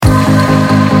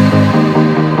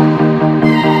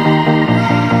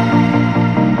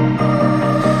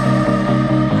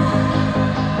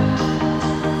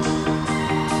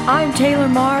Taylor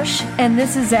Marsh, and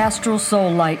this is Astral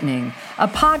Soul Lightning, a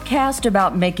podcast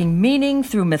about making meaning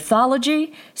through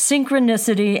mythology,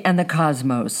 synchronicity, and the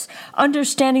cosmos,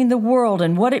 understanding the world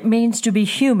and what it means to be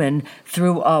human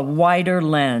through a wider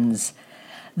lens.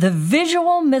 The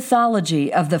visual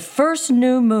mythology of the first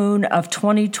new moon of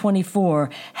 2024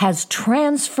 has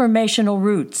transformational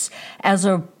roots as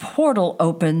a portal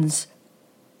opens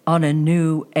on a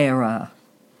new era.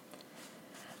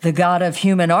 The god of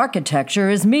human architecture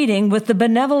is meeting with the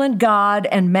benevolent god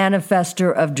and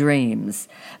manifester of dreams.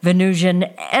 Venusian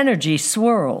energy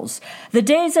swirls. The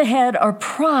days ahead are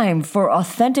primed for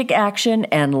authentic action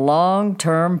and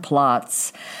long-term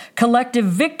plots. Collective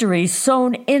victory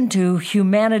sown into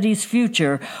humanity's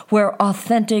future where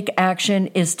authentic action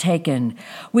is taken.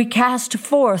 We cast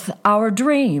forth our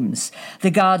dreams. The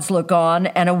gods look on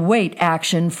and await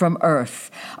action from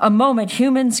Earth. A moment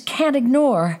humans can't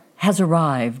ignore has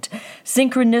arrived.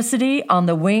 Synchronicity on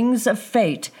the wings of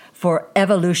fate for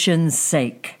evolution's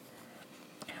sake.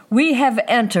 We have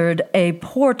entered a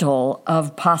portal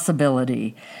of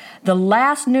possibility. The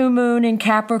last new moon in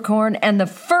Capricorn and the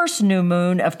first new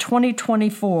moon of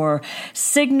 2024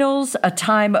 signals a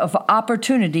time of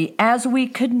opportunity as we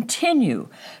continue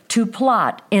to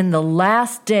plot in the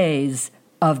last days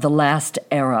of the last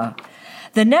era.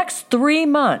 The next 3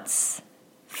 months,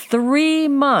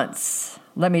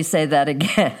 let me say that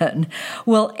again,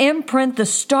 will imprint the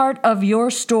start of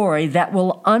your story that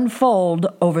will unfold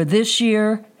over this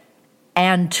year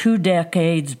and 2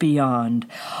 decades beyond.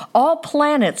 All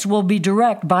planets will be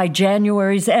direct by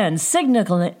January's end,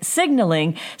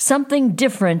 signaling something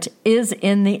different is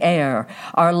in the air.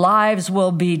 Our lives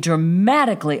will be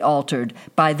dramatically altered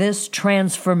by this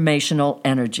transformational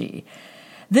energy.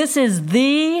 This is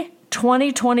the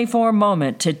 2024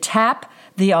 moment to tap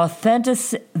the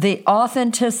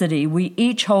authenticity we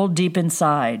each hold deep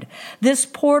inside. This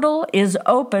portal is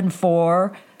open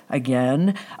for,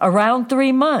 again, around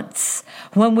 3 months,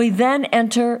 when we then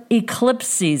enter eclipse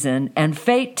season and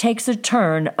fate takes a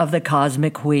turn of the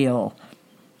cosmic wheel.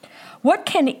 What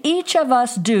can each of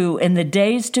us do in the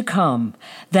days to come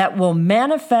that will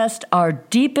manifest our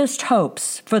deepest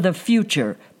hopes for the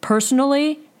future,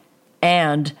 personally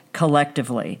and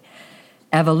collectively?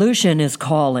 Evolution is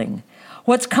calling.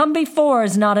 What's come before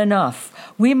is not enough.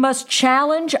 We must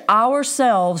challenge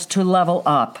ourselves to level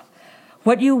up.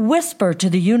 What you whisper to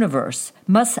the universe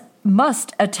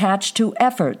must attach to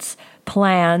efforts,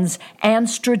 plans, and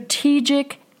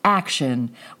strategic action.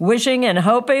 Wishing and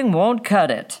hoping won't cut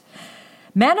it.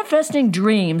 Manifesting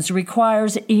dreams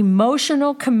requires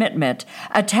emotional commitment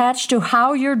attached to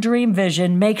how your dream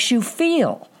vision makes you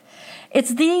feel.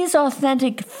 It's these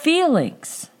authentic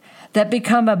feelings that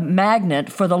become a magnet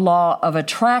for the law of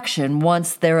attraction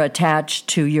once they're attached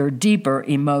to your deeper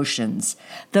emotions,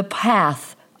 the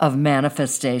path of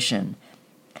manifestation.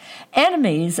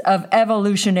 Enemies of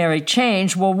evolutionary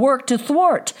change will work to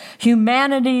thwart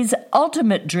humanity's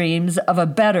ultimate dreams of a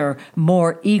better,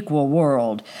 more equal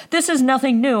world. This is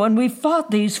nothing new, and we've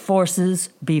fought these forces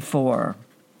before.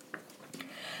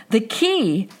 The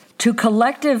key to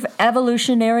collective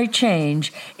evolutionary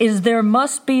change is there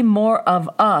must be more of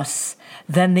us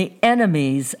than the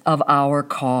enemies of our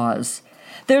cause.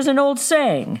 There's an old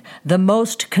saying, the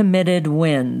most committed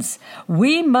wins.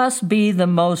 We must be the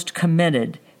most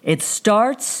committed. It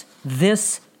starts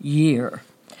this year.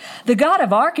 The God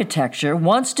of architecture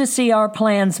wants to see our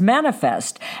plans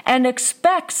manifest and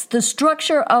expects the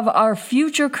structure of our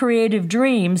future creative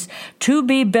dreams to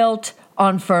be built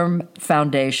on firm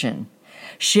foundation.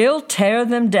 She'll tear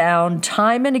them down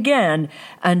time and again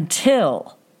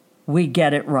until we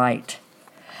get it right.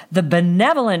 The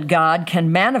benevolent God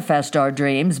can manifest our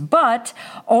dreams, but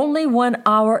only when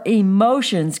our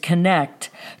emotions connect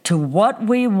to what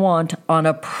we want on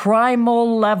a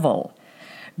primal level.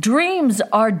 Dreams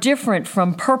are different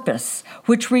from purpose,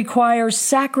 which requires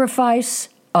sacrifice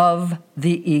of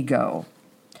the ego.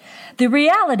 The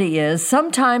reality is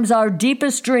sometimes our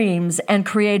deepest dreams and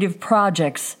creative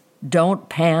projects don't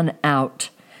pan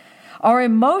out. Our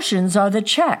emotions are the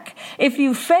check. If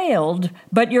you failed,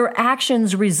 but your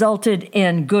actions resulted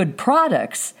in good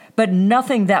products, but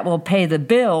nothing that will pay the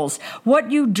bills,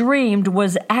 what you dreamed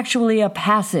was actually a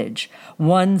passage,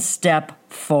 one step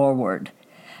forward,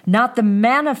 not the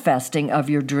manifesting of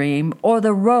your dream or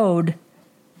the road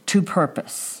to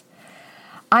purpose.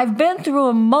 I've been through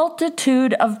a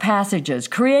multitude of passages,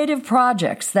 creative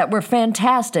projects that were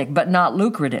fantastic but not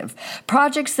lucrative,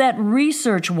 projects that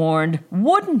research warned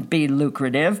wouldn't be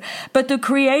lucrative, but the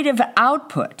creative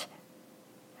output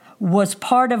was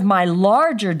part of my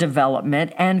larger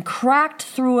development and cracked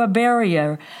through a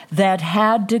barrier that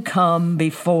had to come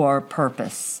before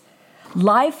purpose.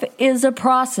 Life is a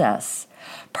process.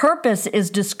 Purpose is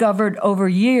discovered over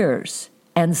years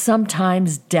and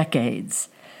sometimes decades.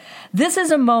 This is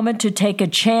a moment to take a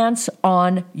chance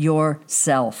on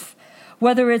yourself.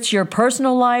 Whether it's your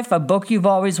personal life, a book you've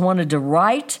always wanted to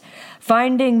write,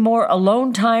 finding more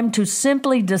alone time to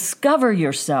simply discover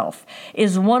yourself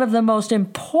is one of the most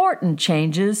important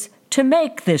changes to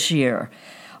make this year.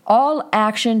 All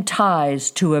action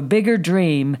ties to a bigger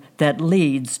dream that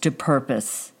leads to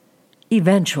purpose.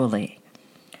 Eventually.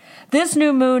 This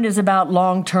new moon is about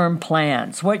long-term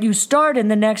plans. What you start in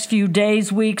the next few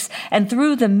days, weeks, and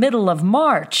through the middle of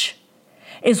March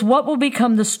is what will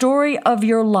become the story of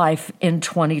your life in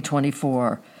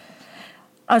 2024.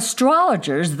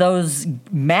 Astrologers, those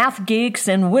math geeks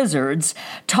and wizards,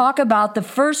 talk about the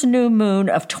first new moon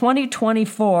of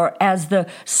 2024 as the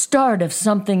start of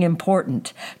something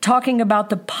important, talking about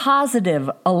the positive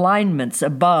alignments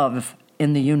above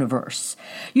in the universe,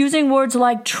 using words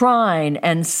like trine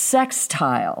and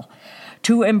sextile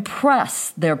to impress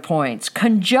their points,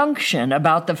 conjunction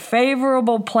about the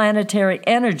favorable planetary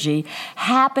energy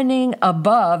happening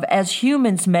above as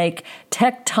humans make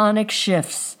tectonic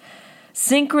shifts.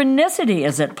 Synchronicity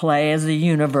is at play as the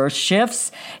universe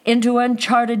shifts into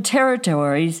uncharted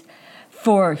territories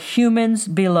for humans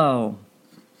below.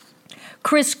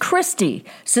 Chris Christie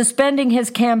suspending his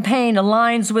campaign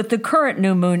aligns with the current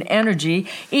new moon energy,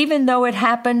 even though it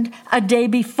happened a day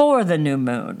before the new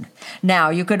moon.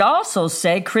 Now, you could also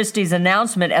say Christie's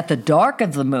announcement at the dark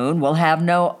of the moon will have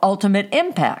no ultimate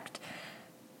impact.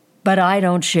 But I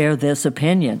don't share this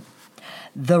opinion.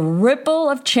 The ripple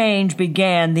of change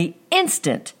began the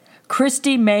instant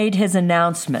Christie made his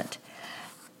announcement,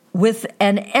 with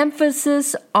an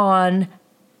emphasis on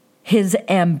his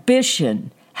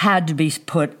ambition had to be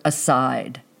put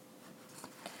aside.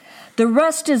 The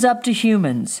rest is up to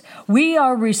humans. We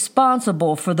are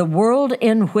responsible for the world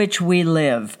in which we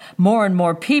live. More and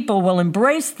more people will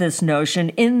embrace this notion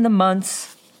in the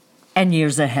months and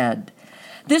years ahead.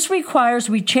 This requires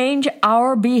we change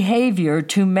our behavior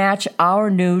to match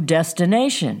our new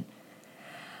destination.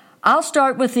 I'll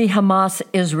start with the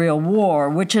Hamas-Israel war,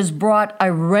 which has brought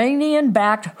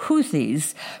Iranian-backed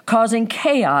Houthis causing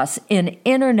chaos in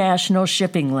international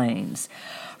shipping lanes.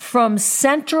 From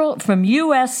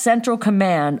U.S. Central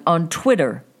Command on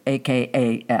Twitter,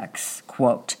 aka X,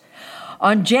 quote,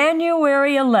 on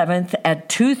January 11th at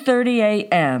 2:30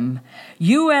 a.m.,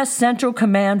 U.S. Central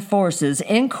Command forces,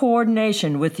 in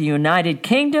coordination with the United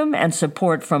Kingdom and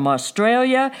support from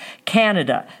Australia,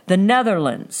 Canada, the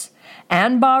Netherlands,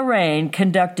 and Bahrain,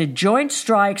 conducted joint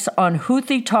strikes on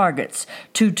Houthi targets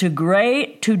to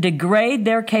degrade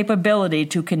their capability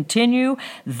to continue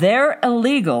their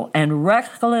illegal and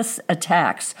reckless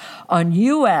attacks on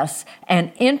U.S.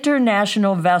 and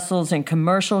international vessels and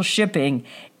commercial shipping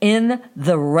in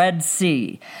the Red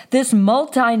Sea. This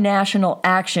multinational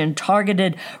action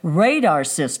targeted radar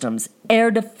systems,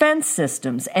 air defense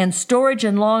systems, and storage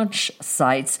and launch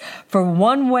sites for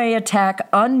one-way attack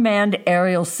unmanned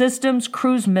aerial systems,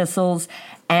 cruise missiles,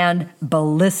 and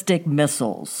ballistic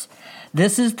missiles.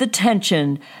 This is the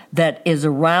tension that is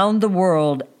around the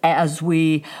world as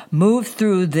we move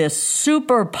through this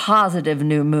super positive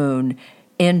new moon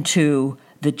into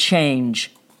the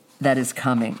change that is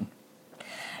coming.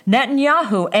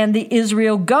 Netanyahu and the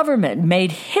Israel government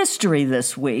made history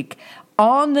this week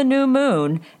on the new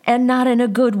moon, and not in a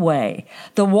good way.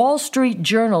 The Wall Street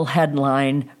Journal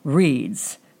headline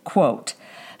reads, quote,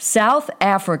 South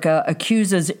Africa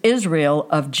accuses Israel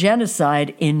of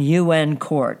genocide in UN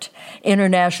court.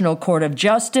 International Court of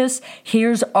Justice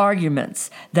hears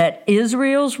arguments that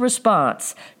Israel's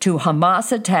response to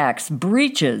Hamas attacks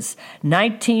breaches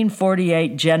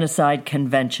 1948 Genocide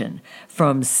Convention,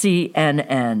 from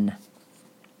CNN.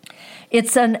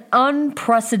 It's an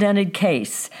unprecedented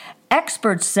case.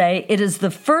 Experts say it is the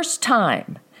first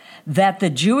time that the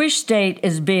Jewish state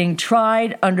is being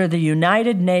tried under the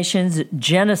United Nations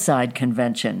Genocide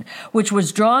Convention, which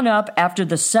was drawn up after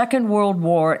the Second World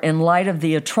War in light of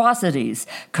the atrocities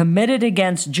committed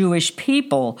against Jewish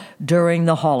people during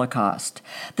the Holocaust.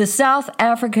 The South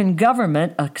African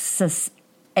government,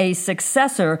 a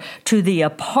successor to the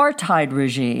apartheid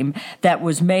regime that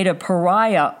was made a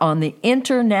pariah on the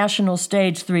international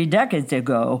stage 3 decades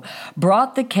ago,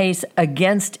 brought the case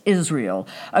against Israel,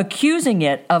 accusing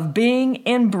it of being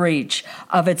in breach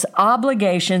of its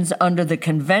obligations under the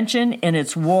convention in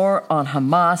its war on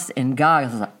Hamas in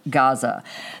Gaza.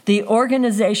 The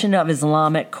Organization of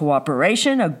Islamic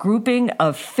Cooperation, a grouping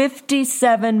of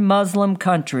 57 Muslim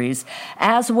countries,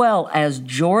 as well as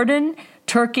Jordan,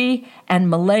 Turkey, and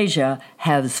Malaysia,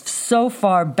 have so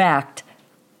far backed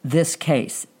this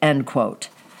case, end quote.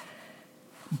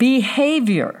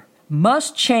 Behavior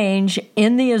must change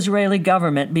in the Israeli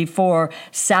government before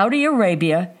Saudi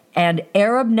Arabia and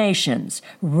Arab nations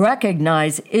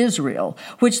recognize Israel,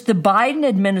 which the Biden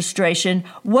administration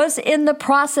was in the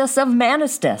process of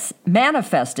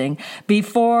manifesting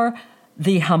before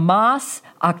the Hamas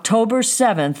October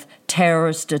 7th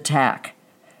terrorist attack.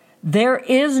 There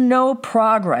is no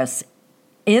progress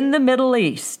in the Middle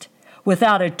East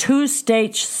without a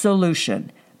two-state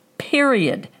solution,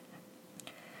 period.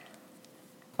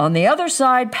 On the other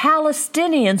side,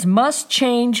 Palestinians must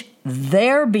change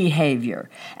their behavior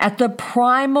at the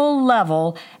primal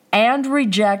level and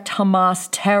reject Hamas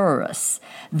terrorists,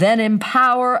 then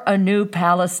empower a new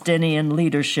Palestinian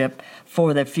leadership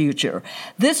for the future.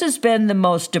 This has been the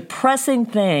most depressing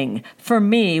thing for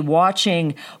me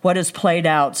watching what has played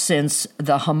out since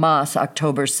the Hamas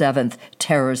October 7th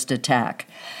terrorist attack.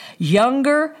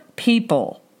 Younger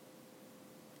people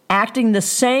acting the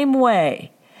same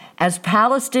way as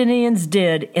Palestinians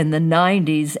did in the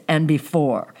 90s and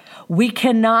before. We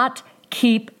cannot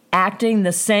keep acting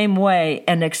the same way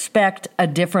and expect a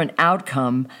different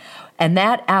outcome, and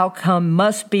that outcome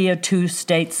must be a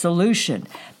two-state solution.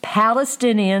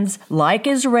 Palestinians, like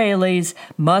Israelis,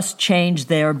 must change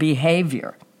their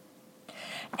behavior.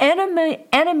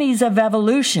 Enemies of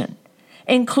evolution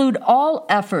include all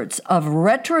efforts of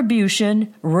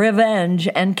retribution, revenge,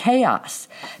 and chaos.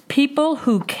 People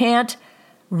who can't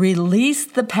release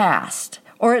the past,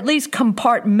 or at least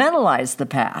compartmentalize the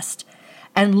past,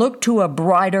 and look to a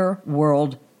brighter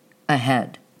world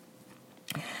ahead.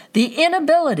 The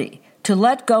inability to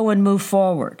let go and move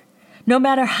forward, no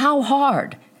matter how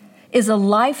hard, is a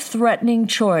life-threatening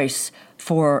choice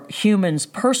for humans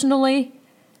personally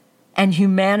and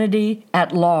humanity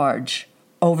at large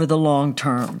over the long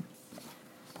term.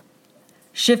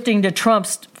 Shifting to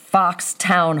Trump's Fox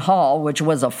town hall, which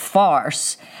was a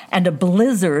farce and a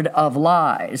blizzard of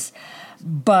lies.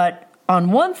 But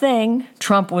on one thing,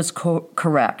 Trump was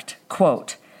correct.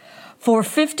 Quote, "For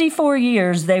 54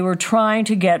 years, they were trying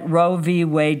to get Roe v.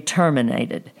 Wade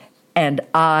terminated, and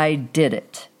I did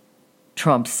it,"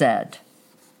 Trump said.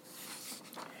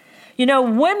 You know,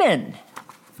 women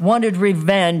wanted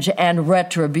revenge and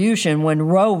retribution when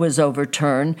Roe was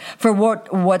overturned for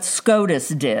what SCOTUS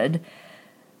did.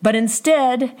 But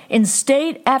instead, in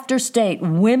state after state,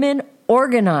 women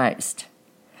organized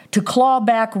to claw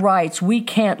back rights we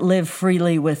can't live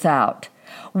freely without.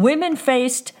 Women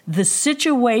faced the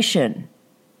situation,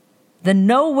 the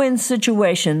no-win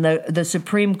situation, the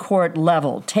Supreme Court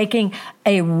level, taking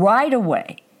a right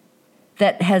away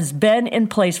that has been in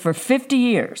place for 50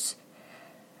 years.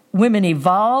 Women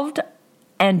evolved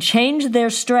and changed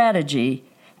their strategy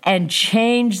and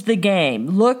changed the game.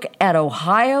 Look at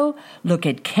Ohio, look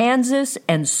at Kansas,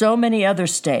 and so many other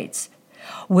states.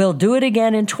 We'll do it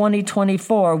again in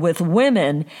 2024 with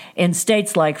women in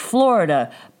states like Florida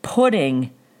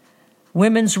putting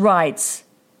women's rights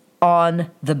on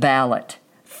the ballot,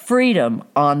 freedom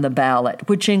on the ballot,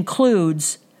 which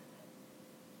includes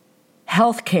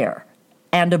health care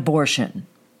and abortion.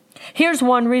 Here's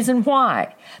one reason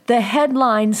why. The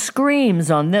headline screams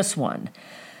on this one.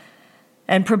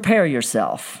 And prepare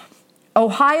yourself.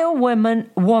 Ohio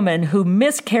woman who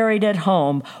miscarried at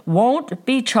home won't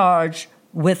be charged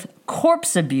with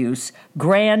corpse abuse,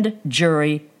 grand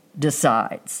jury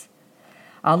decides.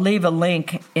 I'll leave a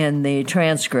link in the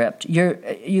transcript.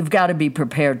 You've got to be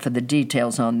prepared for the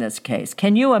details on this case.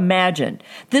 Can you imagine?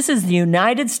 This is the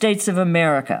United States of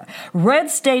America. Red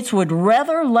states would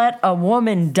rather let a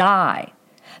woman die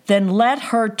than let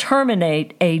her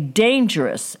terminate a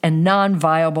dangerous and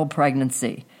non-viable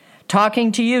pregnancy.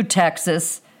 Talking to you,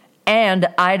 Texas and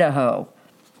Idaho.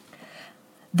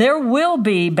 There will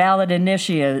be ballot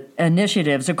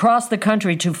initiatives across the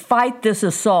country to fight this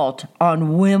assault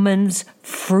on women's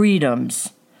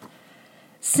freedoms.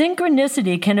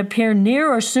 Synchronicity can appear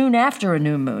near or soon after a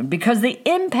new moon because the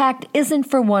impact isn't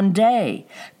for one day.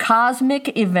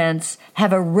 Cosmic events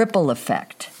have a ripple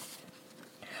effect.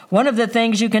 One of the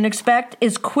things you can expect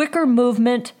is quicker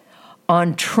movement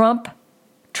on Trump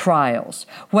trials,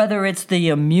 whether it's the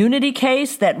immunity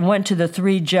case that went to the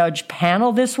 3-judge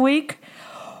panel this week,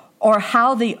 or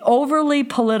how the overly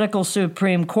political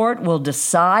Supreme Court will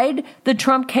decide the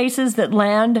Trump cases that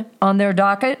land on their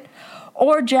docket,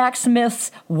 or Jack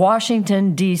Smith's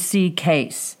Washington, D.C.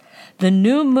 case. The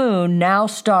new moon now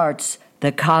starts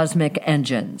the cosmic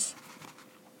engines.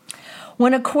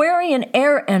 When Aquarian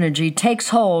air energy takes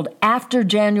hold after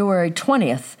January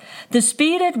 20th, the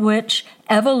speed at which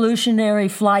evolutionary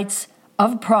flights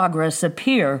of progress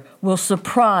appear will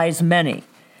surprise many.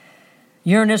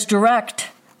 Uranus direct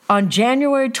on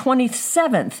January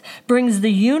 27th brings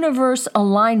the universe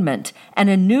alignment and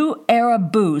a new era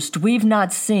boost we've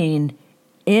not seen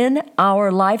in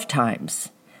our lifetimes.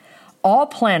 All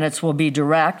planets will be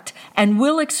direct and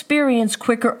will experience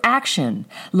quicker action.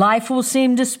 Life will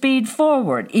seem to speed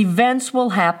forward. Events will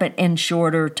happen in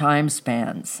shorter time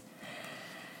spans.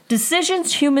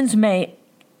 Decisions humans make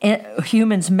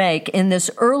in this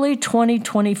early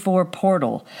 2024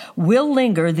 portal will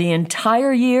linger the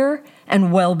entire year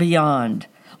and well beyond.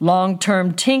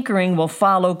 Long-term tinkering will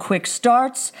follow quick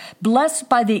starts, blessed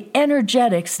by the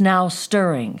energetics now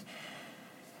stirring.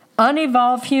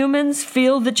 Unevolved humans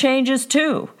feel the changes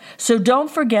too. So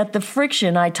don't forget the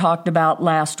friction I talked about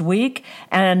last week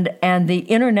and the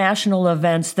international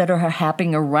events that are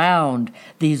happening around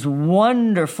these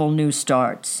wonderful new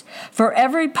starts. For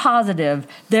every positive,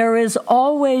 there is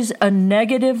always a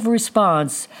negative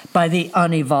response by the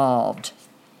unevolved.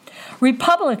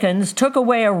 Republicans took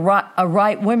away a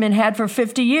right women had for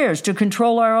 50 years to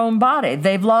control our own body.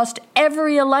 They've lost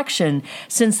every election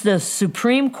since the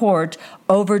Supreme Court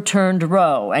overturned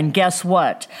Roe. And guess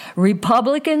what?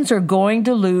 Republicans are going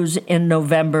to lose in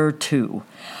November, too.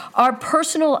 Our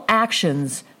personal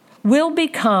actions will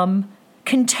become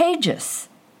contagious.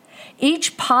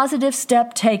 Each positive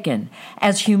step taken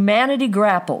as humanity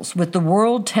grapples with the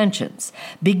world tensions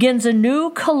begins a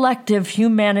new collective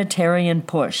humanitarian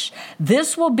push.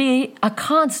 This will be a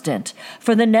constant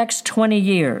for the next 20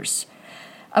 years.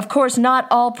 Of course, not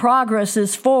all progress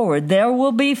is forward. There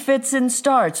will be fits and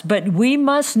starts, but we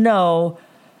must know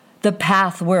the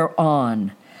path we're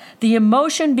on. The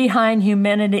emotion behind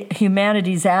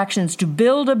humanity's actions to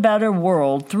build a better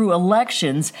world through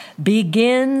elections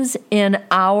begins in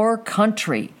our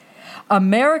country.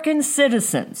 American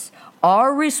citizens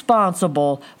are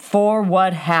responsible for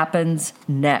what happens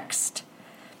next.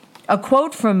 A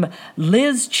quote from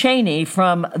Liz Cheney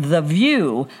from The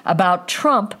View about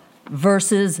Trump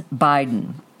versus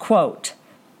Biden. Quote,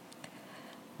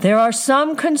 "There are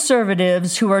some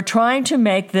conservatives who are trying to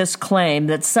make this claim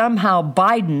that somehow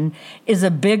Biden is a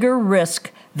bigger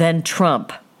risk than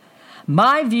Trump.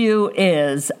 My view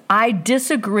is I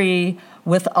disagree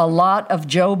with a lot of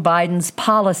Joe Biden's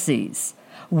policies.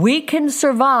 We can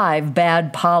survive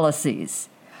bad policies.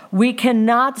 We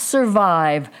cannot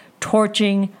survive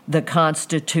torching the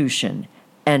Constitution."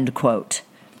 End quote.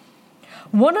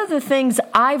 One of the things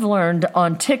I've learned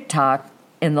on TikTok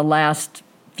in the last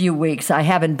few weeks, I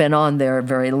haven't been on there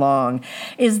very long,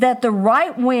 is that the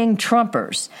right-wing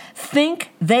Trumpers think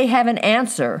they have an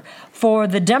answer for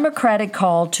the Democratic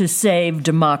call to save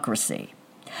democracy.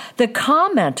 The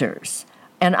commenters,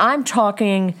 and I'm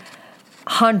talking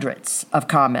hundreds of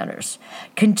commenters,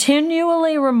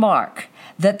 continually remark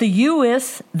that the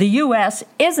U.S.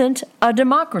 isn't a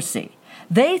democracy.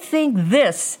 They think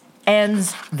this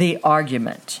ends the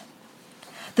argument.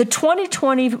 The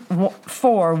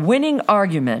 2024 winning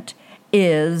argument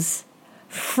is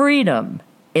freedom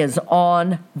is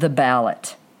on the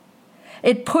ballot.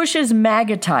 It pushes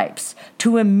MAGA types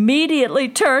to immediately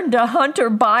turn to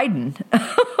Hunter Biden.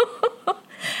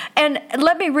 And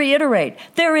let me reiterate,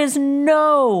 there is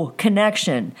no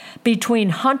connection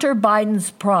between Hunter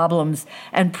Biden's problems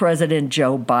and President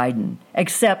Joe Biden,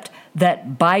 except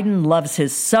that Biden loves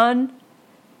his son,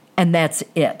 and that's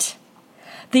it.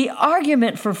 The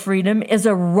argument for freedom is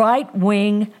a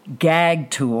right-wing gag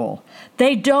tool.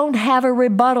 They don't have a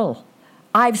rebuttal.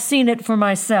 I've seen it for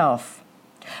myself.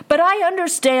 But I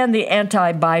understand the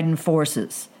anti-Biden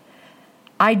forces.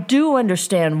 I do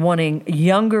understand wanting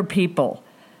younger people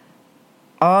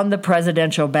on the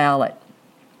presidential ballot.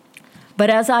 But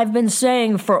as I've been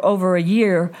saying for over a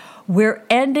year, we're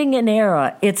ending an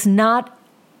era. It's not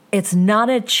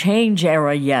a change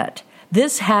era yet.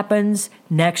 This happens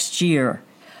next year,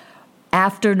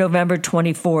 after November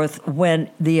 24th, when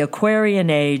the Aquarian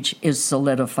Age is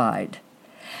solidified.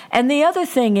 And the other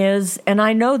thing is, and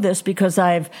I know this because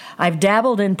I've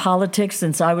dabbled in politics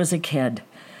since I was a kid,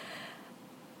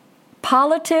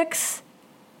 politics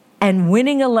and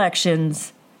winning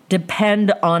elections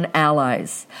depend on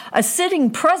allies. A sitting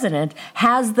president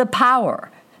has the power,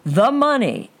 the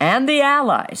money, and the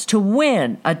allies to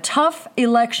win a tough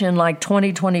election like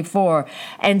 2024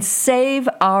 and save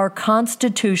our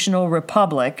constitutional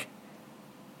republic.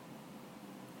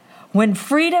 When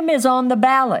freedom is on the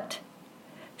ballot,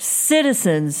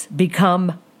 citizens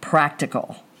become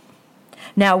practical.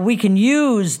 Now, we can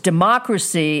use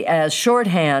democracy as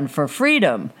shorthand for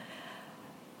freedom,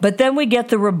 but then we get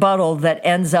the rebuttal that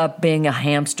ends up being a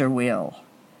hamster wheel.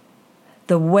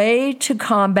 The way to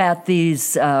combat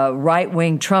these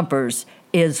right-wing Trumpers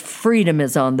is freedom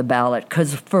is on the ballot,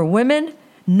 because for women,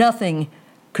 nothing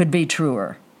could be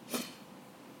truer.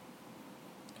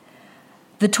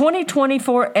 The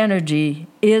 2024 energy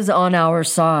is on our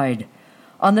side,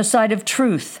 on the side of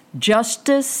truth,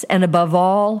 justice, and above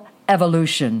all,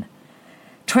 evolution.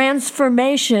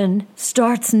 Transformation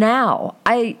starts now.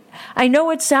 I know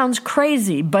it sounds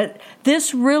crazy, but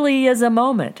this really is a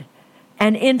moment.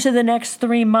 And into the next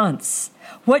 3 months,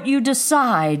 what you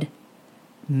decide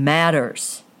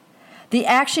matters. The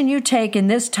action you take in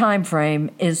this time frame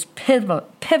is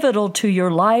pivotal to your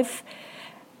life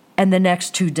and the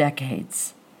next 2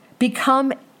 decades.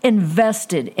 Become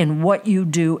invested in what you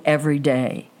do every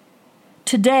day.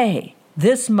 Today,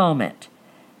 this moment,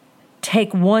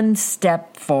 take 1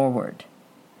 step forward.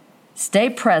 Stay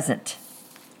present.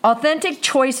 Authentic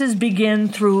choices begin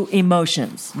through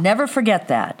emotions. Never forget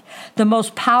that.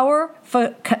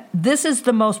 This is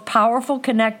the most powerful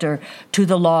connector to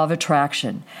the law of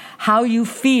attraction. How you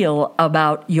feel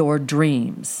about your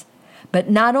dreams. But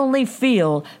not only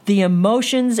feel, the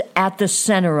emotions at the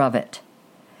center of it.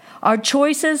 Our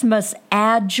choices must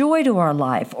add joy to our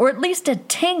life, or at least a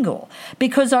tingle,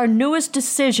 because our newest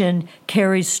decision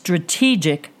carries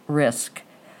strategic risk.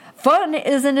 Fun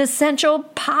is an essential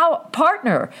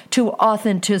partner to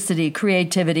authenticity,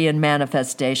 creativity, and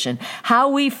manifestation. How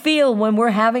we feel when we're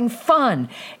having fun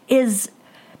is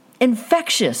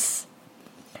infectious.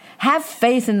 Have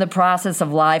faith in the process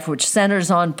of life which centers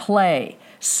on play.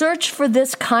 Search for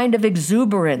this kind of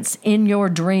exuberance in your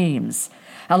dreams.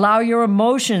 Allow your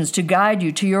emotions to guide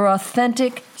you to your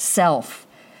authentic self.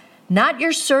 Not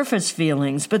your surface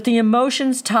feelings, but the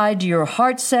emotions tied to your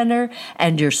heart center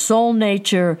and your soul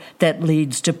nature that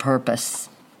leads to purpose.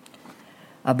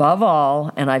 Above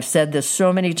all, and I've said this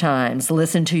so many times,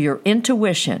 listen to your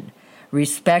intuition,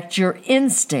 respect your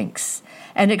instincts,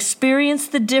 and experience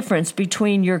the difference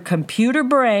between your computer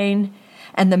brain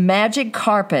and the magic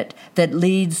carpet that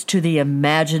leads to the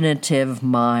imaginative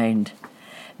mind.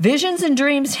 Visions and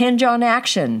dreams hinge on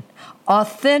action.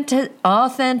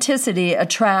 Authenticity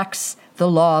attracts the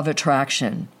law of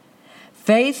attraction.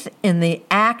 Faith in the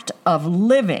act of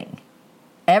living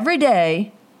every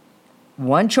day,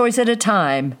 1 choice at a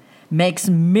time, makes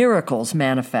miracles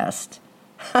manifest.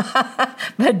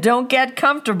 But don't get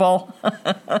comfortable.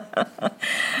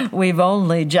 We've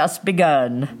only just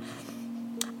begun.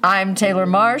 I'm Taylor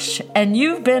Marsh, and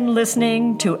you've been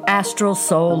listening to Astral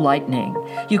Soul Lightning.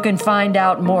 You can find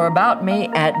out more about me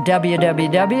at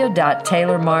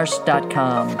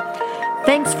www.taylormarsh.com.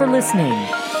 Thanks for listening.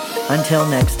 Until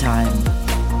next time.